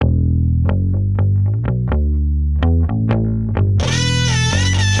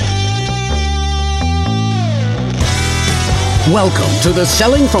Welcome to the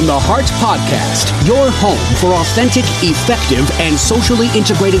Selling from the Heart podcast, your home for authentic, effective, and socially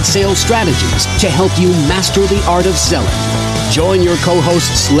integrated sales strategies to help you master the art of selling. Join your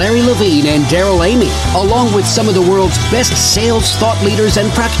co-hosts Larry Levine and Daryl Amy, along with some of the world's best sales thought leaders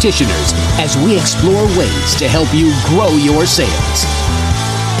and practitioners, as we explore ways to help you grow your sales.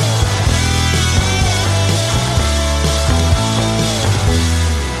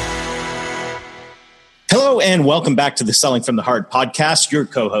 Hello and welcome back to the Selling from the Heart podcast. Your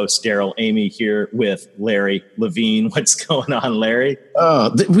co-host Daryl Amy here with Larry Levine. What's going on, Larry?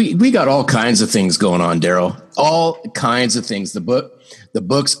 We got all kinds of things going on, Daryl. All kinds of things. The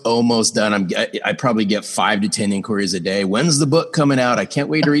book's almost done. I probably get 5 to 10 inquiries a day. When's the book coming out? I can't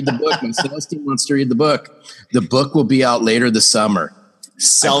wait to read the book. My sales team wants to read the book. The book will be out later this summer.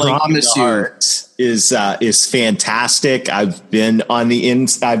 Selling from the Heart is fantastic. I've been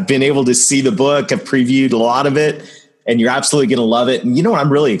I've been able to see the book. I've previewed a lot of it, and you're absolutely going to love it. And you know what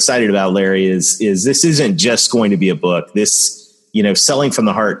I'm really excited about, Larry, is this isn't just going to be a book. This, Selling from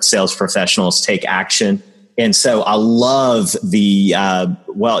the Heart, sales professionals take action. And so I love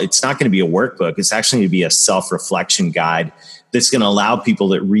it's not going to be a workbook. It's actually going to be a self-reflection guide that's going to allow people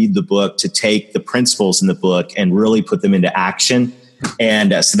that read the book to take the principles in the book and really put them into action.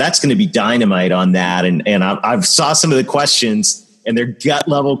 And so that's going to be dynamite on that. And I've saw some of the questions, and they're gut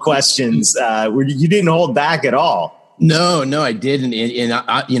level questions where you didn't hold back at all. No, I didn't. And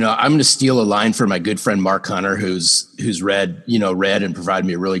I'm going to steal a line from my good friend Mark Hunter, who's read and provided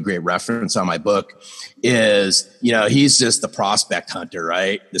me a really great reference on my book. He's just the prospect hunter,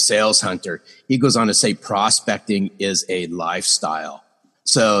 right? The sales hunter. He goes on to say prospecting is a lifestyle.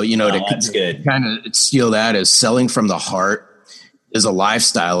 So that's good. Kind of steal that as selling from the heart is a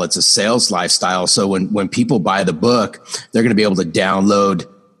lifestyle. It's a sales lifestyle. So when people buy the book, they're going to be able to download,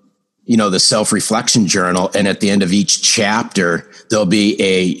 the self-reflection journal. And at the end of each chapter, there'll be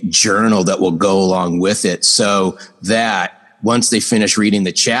a journal that will go along with it. So that once they finish reading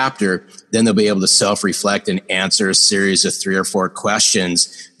the chapter, then they'll be able to self-reflect and answer a series of 3 or 4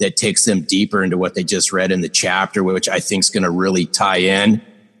 questions that takes them deeper into what they just read in the chapter, which I think is going to really tie in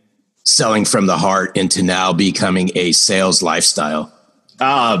selling from the heart into now becoming a sales lifestyle.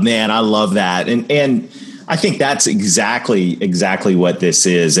 Oh man, I love that. And I think that's exactly what this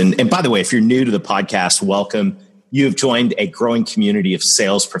is. And by the way, if you're new to the podcast, welcome. You have joined a growing community of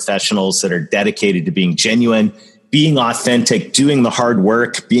sales professionals that are dedicated to being genuine, being authentic, doing the hard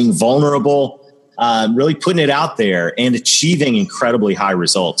work, being vulnerable, really putting it out there and achieving incredibly high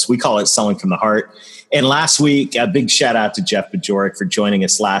results. We call it selling from the heart. And last week, a big shout out to Jeff Bajorek for joining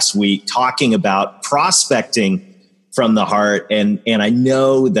us last week, talking about prospecting from the heart. And I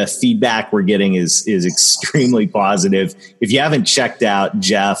know the feedback we're getting is extremely positive. If you haven't checked out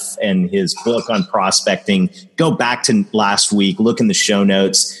Jeff and his book on prospecting, go back to last week, look in the show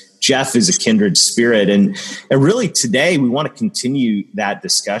notes. Jeff is a kindred spirit. And really today we want to continue that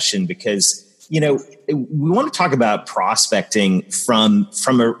discussion because we want to talk about prospecting from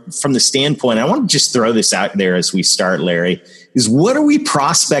the standpoint. I want to just throw this out there as we start, Larry, is what are we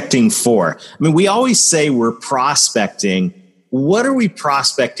prospecting for? I mean, we always say we're prospecting. What are we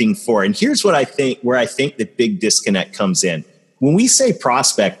prospecting for? And here's what I think, where I think the big disconnect comes in. When we say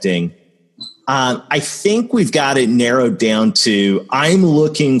prospecting, I think we've got it narrowed down to I'm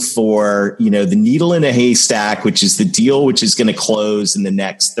looking for, the needle in a haystack, which is the deal which is going to close in the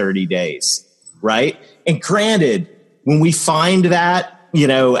next 30 days. Right. And granted, when we find that,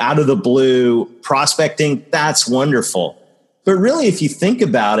 out of the blue prospecting, that's wonderful. But really, if you think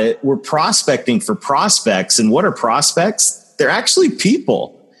about it, we're prospecting for prospects. And what are prospects? They're actually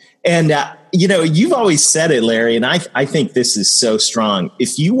people. And, you've always said it, Larry, and I think this is so strong.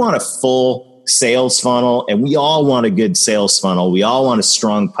 If you want a full sales funnel, and we all want a good sales funnel, we all want a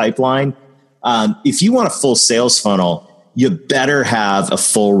strong pipeline. If you want a full sales funnel, you better have a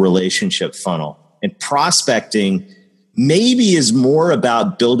full relationship funnel. And prospecting maybe is more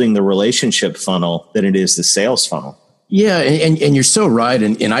about building the relationship funnel than it is the sales funnel. Yeah. And you're so right.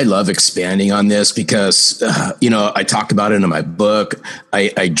 And I love expanding on this because, I talk about it in my book.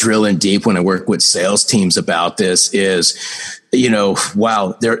 I drill in deep when I work with sales teams about this is,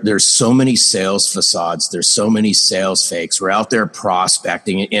 wow, there's so many sales facades. There's so many sales fakes. We're out there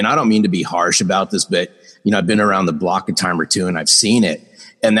prospecting. And I don't mean to be harsh about this, but I've been around the block a time or two and I've seen it.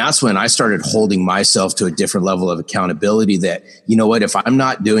 And that's when I started holding myself to a different level of accountability that, if I'm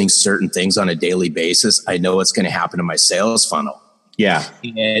not doing certain things on a daily basis, I know what's going to happen to my sales funnel. Yeah.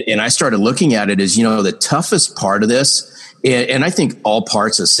 And I started looking at it as, the toughest part of this. And I think all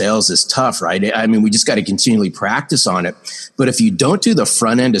parts of sales is tough, right? I mean, we just got to continually practice on it. But if you don't do the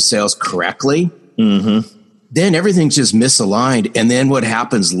front end of sales correctly, then everything's just misaligned. And then what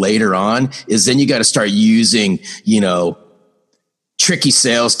happens later on is then you got to start using, tricky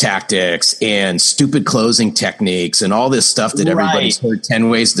sales tactics and stupid closing techniques and all this stuff that everybody's heard 10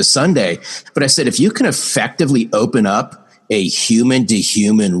 ways to Sunday. But I said, if you can effectively open up a human to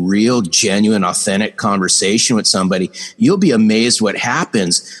human, real, genuine, authentic conversation with somebody, you'll be amazed what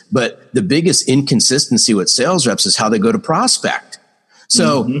happens. But the biggest inconsistency with sales reps is how they go to prospect.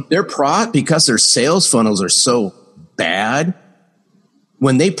 So because their sales funnels are so bad,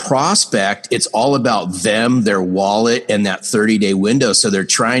 when they prospect, it's all about them, their wallet, and that 30-day window. So they're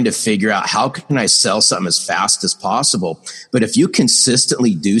trying to figure out, how can I sell something as fast as possible? But if you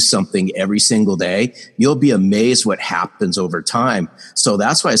consistently do something every single day, you'll be amazed what happens over time. So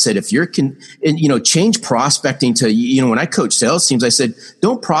that's why I said, if change prospecting to, when I coach sales teams, I said,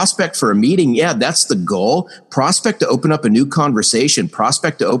 don't prospect for a meeting. Yeah, that's the goal. Prospect to open up a new conversation,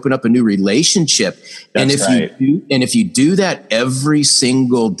 prospect to open up a new relationship. If you do that every single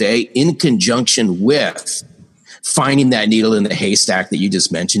day in conjunction with finding that needle in the haystack that you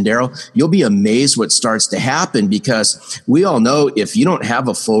just mentioned, Daryl, you'll be amazed what starts to happen, because we all know if you don't have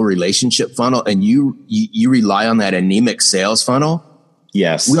a full relationship funnel and you rely on that anemic sales funnel,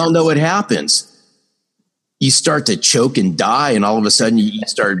 yes, we all know what happens. You start to choke and die, and all of a sudden you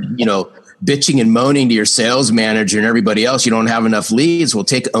start, bitching and moaning to your sales manager and everybody else. You don't have enough leads. Well,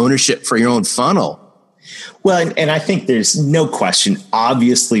 take ownership for your own funnel. Well, and I think there's no question.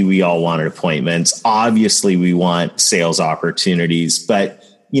 Obviously, we all wanted appointments. Obviously, we want sales opportunities. But,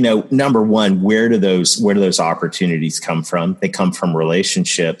 number one, where do those opportunities come from? They come from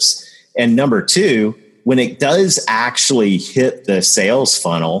relationships. And number two, when it does actually hit the sales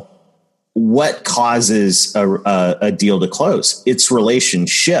funnel, what causes a deal to close? It's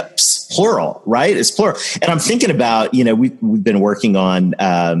relationships, plural, right? It's plural. And I'm thinking about, we've been working on,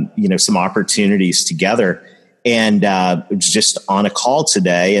 some opportunities together, and just on a call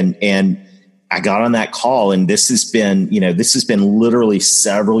today, and I got on that call, and this has been literally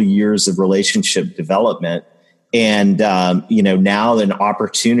several years of relationship development. And, now an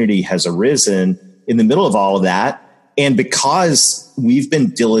opportunity has arisen in the middle of all of that. And because we've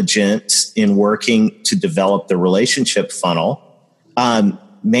been diligent in working to develop the relationship funnel,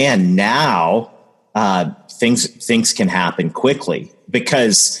 now things can happen quickly,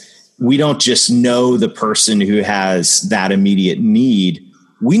 because we don't just know the person who has that immediate need.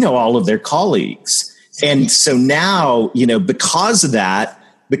 We know all of their colleagues. And so now, because of that,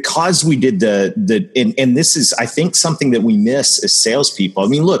 because we did and this is, I think, something that we miss as salespeople. I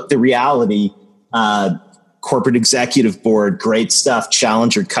mean, look, the reality, corporate executive board, great stuff.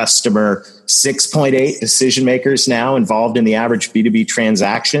 Challenger customer, 6.8 decision makers now involved in the average B2B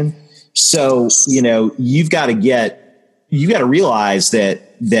transaction. So, you've got to realize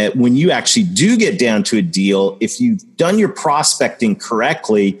that when you actually do get down to a deal, if you've done your prospecting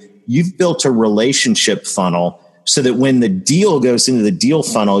correctly, you've built a relationship funnel so that when the deal goes into the deal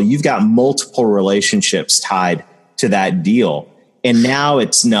funnel, you've got multiple relationships tied to that deal. And now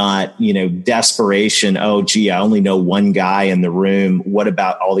it's not, desperation. Oh, gee, I only know one guy in the room. What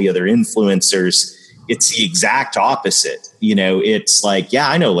about all the other influencers? It's the exact opposite. It's like, yeah,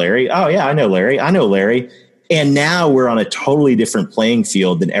 I know Larry. Oh, yeah, I know Larry. I know Larry. And now we're on a totally different playing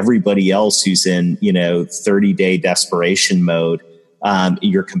field than everybody else who's in, 30-day desperation mode,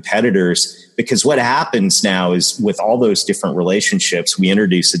 your competitors. Because what happens now is, with all those different relationships, we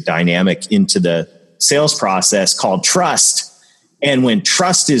introduce a dynamic into the sales process called trust. And when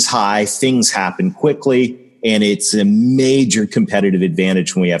trust is high, things happen quickly, and it's a major competitive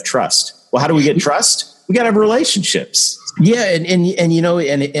advantage when we have trust. Well, how do we get trust? We got to have relationships. Yeah, and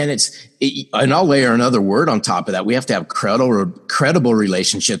I'll layer another word on top of that. We have to have credible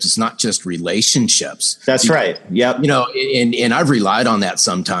relationships. It's not just relationships. That's right. Yep. And I've relied on that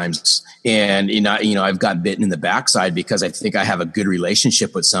sometimes. And I've got bitten in the backside because I think I have a good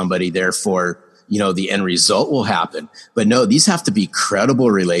relationship with somebody. Therefore, the end result will happen. But no, these have to be credible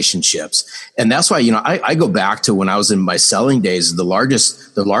relationships. And that's why, I go back to when I was in my selling days, the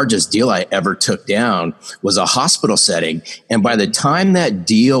largest deal I ever took down was a hospital setting. And by the time that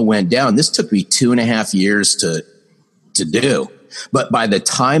deal went down, this took me 2.5 years to do. But by the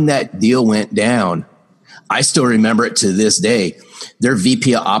time that deal went down, I still remember it to this day. Their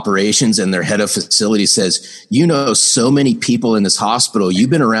VP of operations and their head of facility says, so many people in this hospital. You've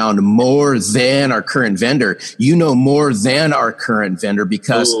been around more than our current vendor. You know more than our current vendor,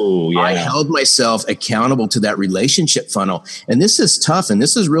 because I held myself accountable to that relationship funnel. And this is tough. And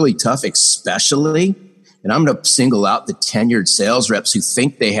this is really tough, especially, and I'm going to single out the tenured sales reps who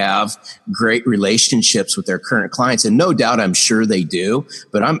think they have great relationships with their current clients. And no doubt, I'm sure they do,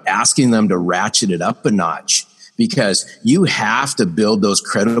 but I'm asking them to ratchet it up a notch. because you have to build those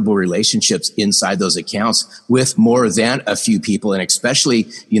credible relationships inside those accounts with more than a few people. And especially,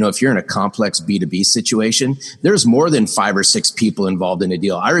 if you're in a complex B2B situation, there's more than 5 or 6 people involved in a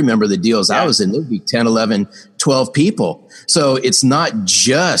deal. I remember the deals I was in, there'd be 10, 11, 12 people. So it's not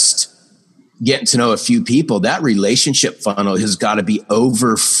just getting to know a few people. That relationship funnel has got to be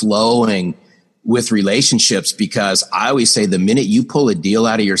overflowing with relationships, because I always say the minute you pull a deal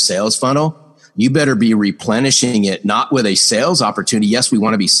out of your sales funnel, you better be replenishing it, not with a sales opportunity. Yes, we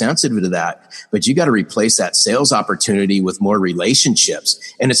want to be sensitive to that, but you got to replace that sales opportunity with more relationships.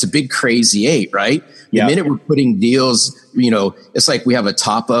 And it's a big crazy 8, right? The minute we're putting deals, it's like we have a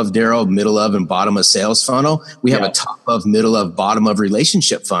top of, Daryl, middle of, and bottom of sales funnel. We have a top of, middle of, bottom of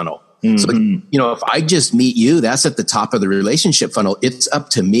relationship funnel. Mm-hmm. So, if I just meet you, that's at the top of the relationship funnel. It's up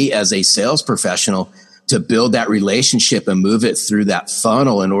to me as a sales professional to build that relationship and move it through that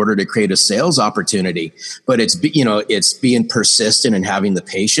funnel in order to create a sales opportunity. But it's being persistent and having the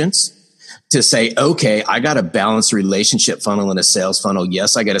patience to say, okay, I got to balance a relationship funnel and a sales funnel.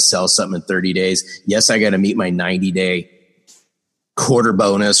 Yes, I got to sell something in 30 days. Yes, I got to meet my 90-day quarter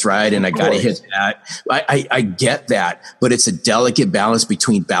bonus, right? And I got to hit that. I get that, but it's a delicate balance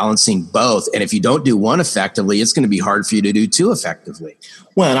between balancing both. And if you don't do one effectively, it's going to be hard for you to do 2 effectively.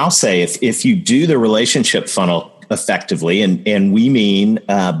 Well, and I'll say if you do the relationship funnel effectively, and we mean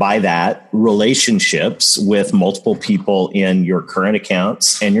by that relationships with multiple people in your current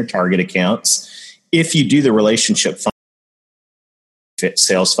accounts and your target accounts, if you do the relationship funnel,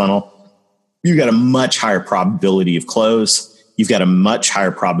 sales funnel, you got a much higher probability of close. You've got a much higher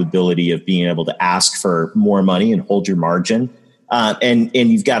probability of being able to ask for more money and hold your margin. And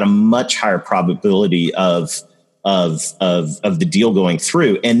you've got a much higher probability of the deal going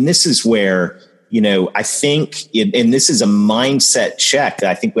through. And this is where, I think, and this is a mindset check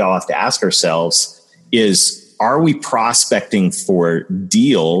that I think we all have to ask ourselves is, are we prospecting for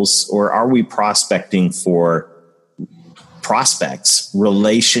deals, or are we prospecting for prospects,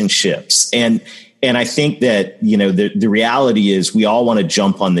 relationships? And I think that, the reality is we all want to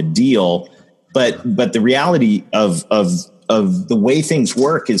jump on the deal, but the reality of the way things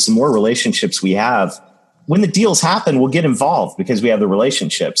work is the more relationships we have, when the deals happen, we'll get involved because we have the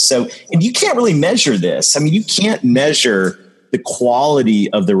relationships. So, and you can't really measure this. I mean, you can't measure the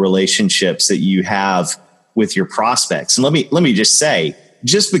quality of the relationships that you have with your prospects. And let me just say,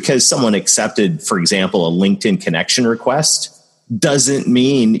 just because someone accepted, for example, a LinkedIn connection request doesn't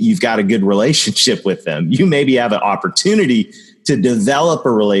mean you've got a good relationship with them. You maybe have an opportunity to develop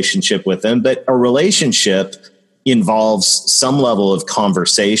a relationship with them, but a relationship involves some level of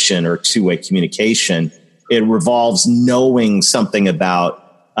conversation or two-way communication. It revolves knowing something about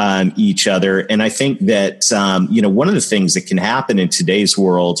each other. And I think that, one of the things that can happen in today's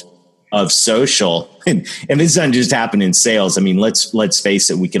world of social, and this doesn't just happen in sales. I mean, let's face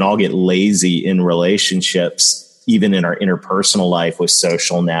it, we can all get lazy in relationships, even in our interpersonal life with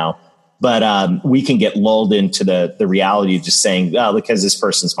social now. But we can get lulled into the reality of just saying, oh, because this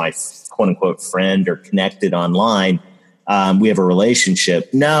person's my quote unquote friend or connected online, we have a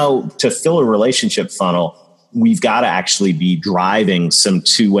relationship. No, to fill a relationship funnel, we've got to actually be driving some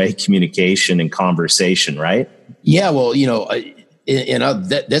two-way communication and conversation, right? Yeah, well,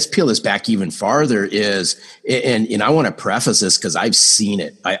 let's peel this back even farther and I want to preface this because I've seen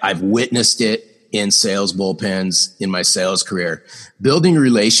it. I've witnessed it in sales bullpens in my sales career. Building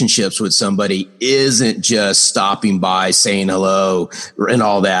relationships with somebody isn't just stopping by, saying hello and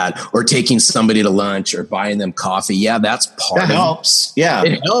all that, or taking somebody to lunch or buying them coffee. Yeah, that's part of it. That helps. Yeah.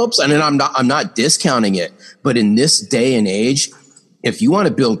 It helps. I mean, I'm not discounting it, but in this day and age, if you want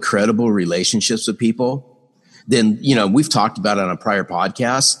to build credible relationships with people, then, we've talked about it on a prior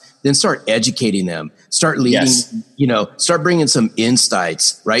podcast, then start educating them, start leading, start bringing some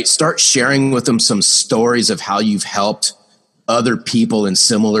insights, right? Start sharing with them some stories of how you've helped other people in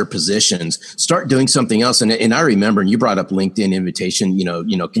similar positions. Start doing something else. And I remember, and you brought up LinkedIn invitation,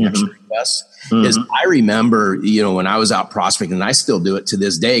 connection requests. Mm-hmm. Is I remember, when I was out prospecting, and I still do it to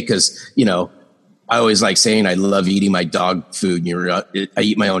this day because, I always like saying I love eating my dog food. I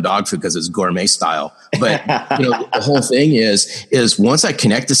eat my own dog food because it's gourmet style. But the whole thing is once I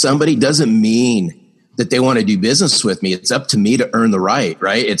connect to somebody, doesn't mean that they want to do business with me. It's up to me to earn the right?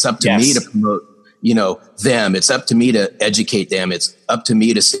 It's up to me to promote, them. It's up to me to educate them. It's up to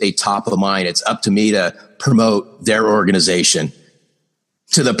me to stay top of mind. It's up to me to promote their organization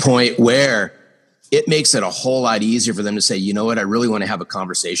to the point where it makes it a whole lot easier for them to say, you know what, I really want to have a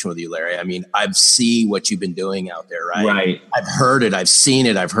conversation with you, Larry. I mean, I've seen what you've been doing out there, right? Right. I've heard it. I've seen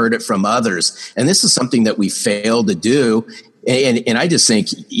it. I've heard it from others. And this is something that we fail to do. And I just think,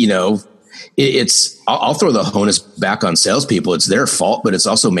 I'll throw the onus back on salespeople. It's their fault, but it's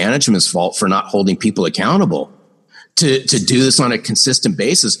also management's fault for not holding people accountable to do this on a consistent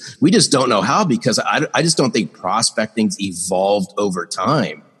basis. We just don't know how, because I just don't think prospecting's evolved over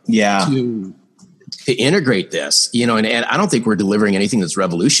time. Yeah. To integrate this, and I don't think we're delivering anything that's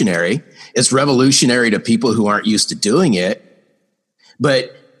revolutionary. It's revolutionary to people who aren't used to doing it.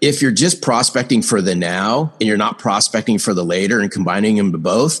 But if you're just prospecting for the now and you're not prospecting for the later and combining them to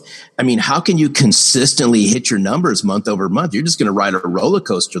both, I mean, how can you consistently hit your numbers month over month? You're just going to ride a roller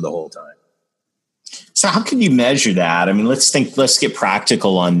coaster the whole time. So how can you measure that? I mean, let's get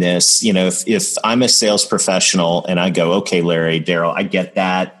practical on this. If I'm a sales professional and I go, okay, Larry, Daryl, I get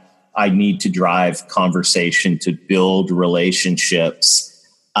that. I need to drive conversation to build relationships.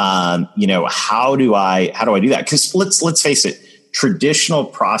 How do I do that? Because let's face it, traditional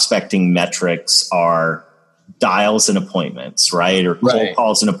prospecting metrics are dials and appointments, right? Or cold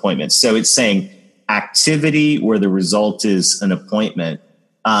calls and appointments. So it's saying activity where the result is an appointment,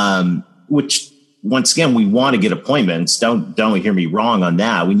 which once again, we want to get appointments. Don't hear me wrong on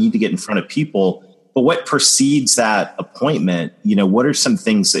that. We need to get in front of people. But what precedes that appointment? What are some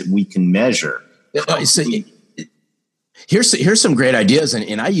things that we can measure? So here's some great ideas,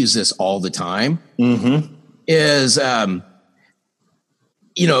 and I use this all the time. Mm-hmm.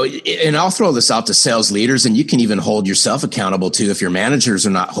 And I'll throw this out to sales leaders, and you can even hold yourself accountable too. If your managers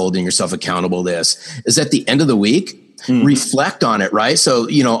are not holding yourself accountable, this is at the end of the week. Mm-hmm. Reflect on it, right? So,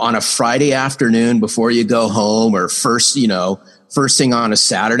 on a Friday afternoon before you go home, or first thing on a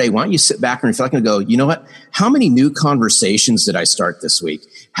Saturday, why don't you sit back and reflect and go, you know what? How many new conversations did I start this week?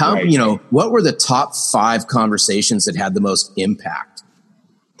 What were the top 5 conversations that had the most impact?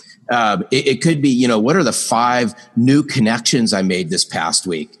 It could be, what are the 5 new connections I made this past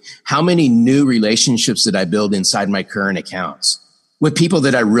week? How many new relationships did I build inside my current accounts with people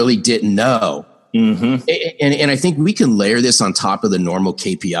that I really didn't know? Mm-hmm. And I think we can layer this on top of the normal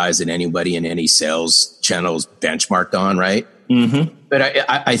KPIs that anybody in any sales channel is benchmarked on, right? Mm-hmm. But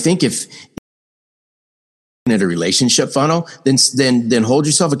I think if in a relationship funnel, then hold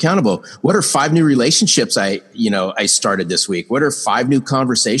yourself accountable. What are 5 new relationships I started this week? What are 5 new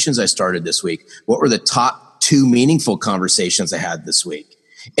conversations I started this week? What were the top 2 meaningful conversations I had this week?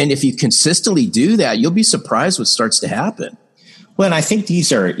 And if you consistently do that, you'll be surprised what starts to happen. Well, and I think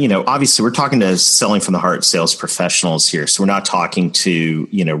these are, obviously we're talking to selling from the heart sales professionals here. So we're not talking to,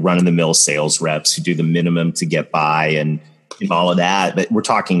 run-of-the-mill sales reps who do the minimum to get by and all of that. But we're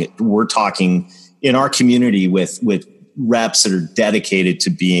talking in our community with reps that are dedicated to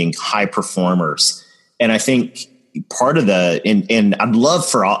being high performers. And I think part of and I'd love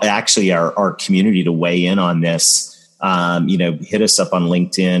for our community to weigh in on this. Hit us up on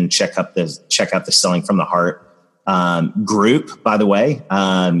LinkedIn, check out the Selling from the Heart group, by the way,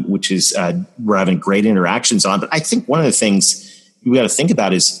 which is we're having great interactions on. But I think one of the things we got to think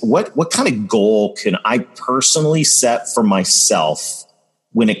about is what kind of goal can I personally set for myself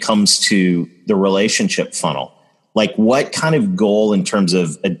when it comes to the relationship funnel? Like, what kind of goal in terms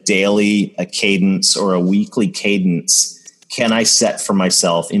of a cadence or a weekly cadence can I set for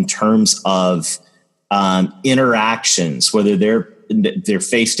myself in terms of interactions, whether they're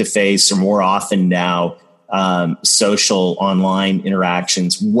face-to-face or more often now social online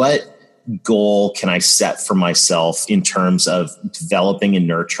interactions? What goal can I set for myself in terms of developing and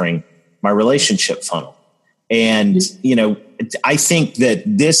nurturing my relationship funnel? And, I think that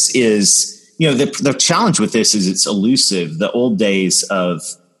this is, the challenge with this is it's elusive. The old days of,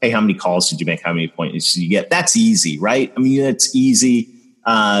 hey, how many calls did you make? How many appointments did you get? That's easy, right? I mean, it's easy.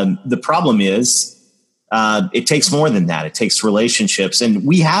 The problem is, it takes more than that. It takes relationships. And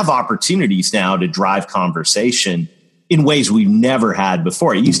we have opportunities now to drive conversation in ways we've never had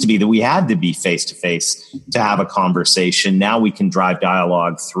before. It used to be that we had to be face-to-face to have a conversation. Now we can drive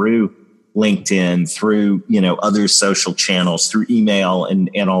dialogue through LinkedIn, through, other social channels, through email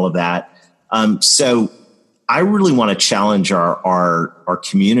and all of that. So I really want to challenge our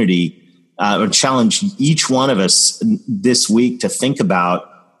community, or challenge each one of us this week to think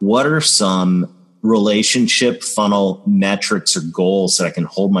about what are some relationship funnel metrics or goals that I can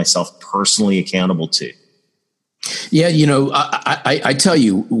hold myself personally accountable to. Yeah. I tell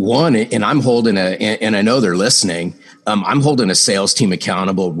you one, and I'm holding and I know they're listening. I'm holding a sales team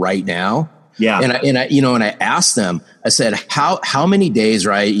accountable right now. Yeah. And I asked them, I said, how many days,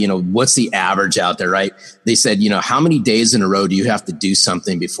 right? What's the average out there, right? They said, how many days in a row do you have to do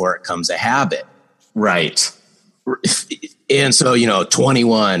something before it becomes a habit? Right. And so,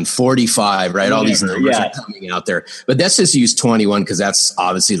 21, 45, right? All these numbers are coming out there, but let's just use 21 because that's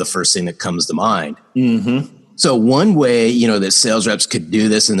obviously the first thing that comes to mind. Mm-hmm. So one way, that sales reps could do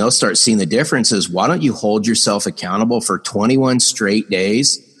this and they'll start seeing the difference is, why don't you hold yourself accountable for 21 straight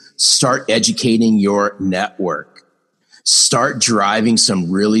days? Start educating your network. Start driving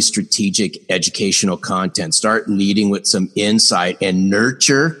some really strategic educational content. Start leading with some insight and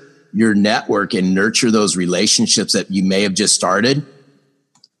nurture your network and nurture those relationships that you may have just started.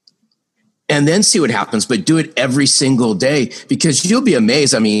 And then see what happens, but do it every single day, because you'll be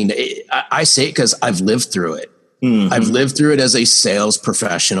amazed. I mean, I say it because I've lived through it. Mm-hmm. I've lived through it as a sales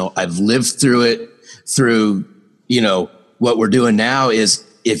professional. I've lived through it through, what we're doing now is,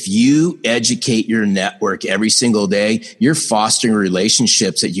 if you educate your network every single day, you're fostering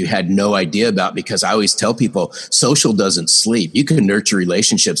relationships that you had no idea about, because I always tell people social doesn't sleep. You can nurture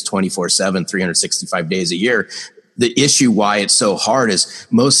relationships 24/7, 365 days a year. The issue why it's so hard is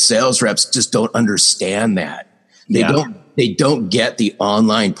most sales reps just don't understand that. They don't get the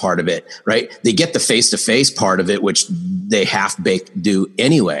online part of it, right? They get the face-to-face part of it, which they half-baked do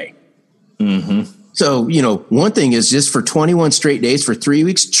anyway. Mm-hmm. So, one thing is, just for 21 straight days, for 3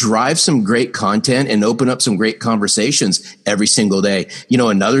 weeks, drive some great content and open up some great conversations every single day.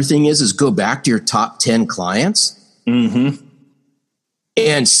 Another thing is go back to your top 10 clients. Mm-hmm.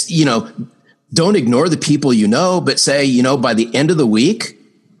 And, don't ignore the people but say, by the end of the week,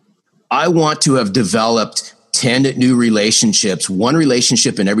 I want to have developed 10 new relationships, 1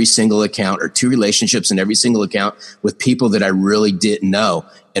 relationship in every single account, or 2 relationships in every single account with people that I really didn't know.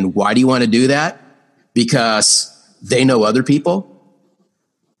 And why do you want to do that? Because they know other people,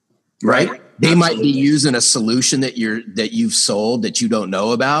 right? They Absolutely. Might be using a solution that you've sold that you don't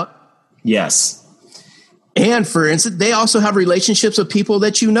know about. Yes. And for instance, they also have relationships with people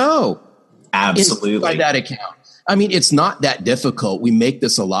that you know. Absolutely. By that account. I mean, it's not that difficult. We make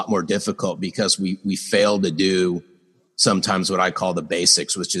this a lot more difficult because we fail to do sometimes what I call the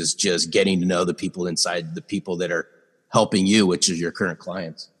basics, which is just getting to know the people inside the people that are helping you, which is your current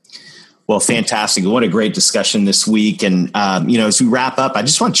clients. Well, fantastic. What a great discussion this week. And, as we wrap up, I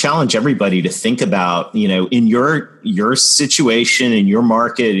just want to challenge everybody to think about, in your situation, in your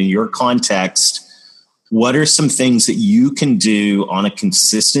market, in your context, what are some things that you can do on a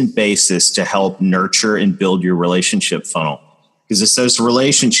consistent basis to help nurture and build your relationship funnel? Because it's those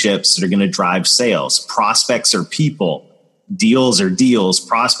relationships that are going to drive sales. Prospects are people. Deals are deals.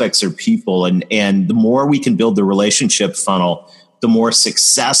 Prospects are people. And the more we can build the relationship funnel, the more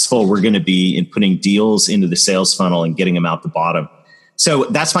successful we're going to be in putting deals into the sales funnel and getting them out the bottom. So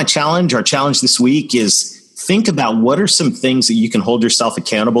that's my challenge. Our challenge this week is think about what are some things that you can hold yourself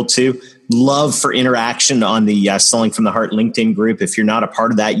accountable to. Love for interaction on the Selling from the Heart LinkedIn group. If you're not a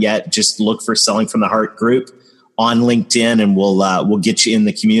part of that yet, just look for Selling from the Heart group on LinkedIn, and we'll get you in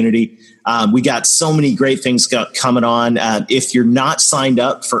the community. We got so many great things coming on. If you're not signed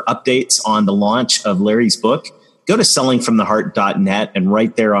up for updates on the launch of Larry's book, go to sellingfromtheheart.net, and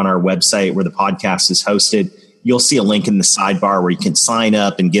right there on our website where the podcast is hosted, you'll see a link in the sidebar where you can sign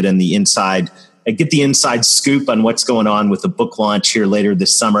up and get the inside scoop on what's going on with the book launch here later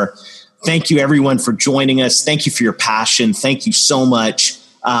this summer. Thank you, everyone, for joining us. Thank you for your passion. Thank you so much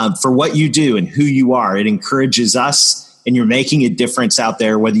for what you do and who you are. It encourages us, and you're making a difference out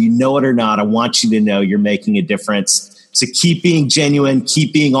there. Whether you know it or not, I want you to know you're making a difference. So keep being genuine,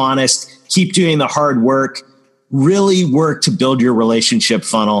 keep being honest, keep doing the hard work, really work to build your relationship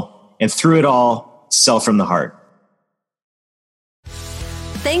funnel, and through it all, sell from the heart.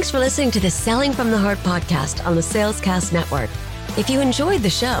 Thanks for listening to the Selling from the Heart podcast on the Salescast Network. If you enjoyed the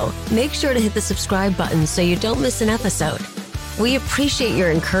show, make sure to hit the subscribe button so you don't miss an episode. We appreciate your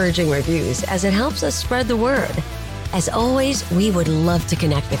encouraging reviews as it helps us spread the word. As always, we would love to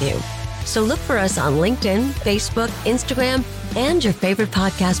connect with you. So look for us on LinkedIn, Facebook, Instagram, and your favorite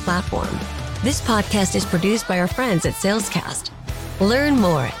podcast platform. This podcast is produced by our friends at Salescast. Learn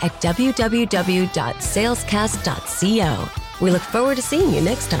more at www.salescast.co. We look forward to seeing you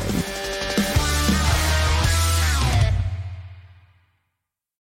next time.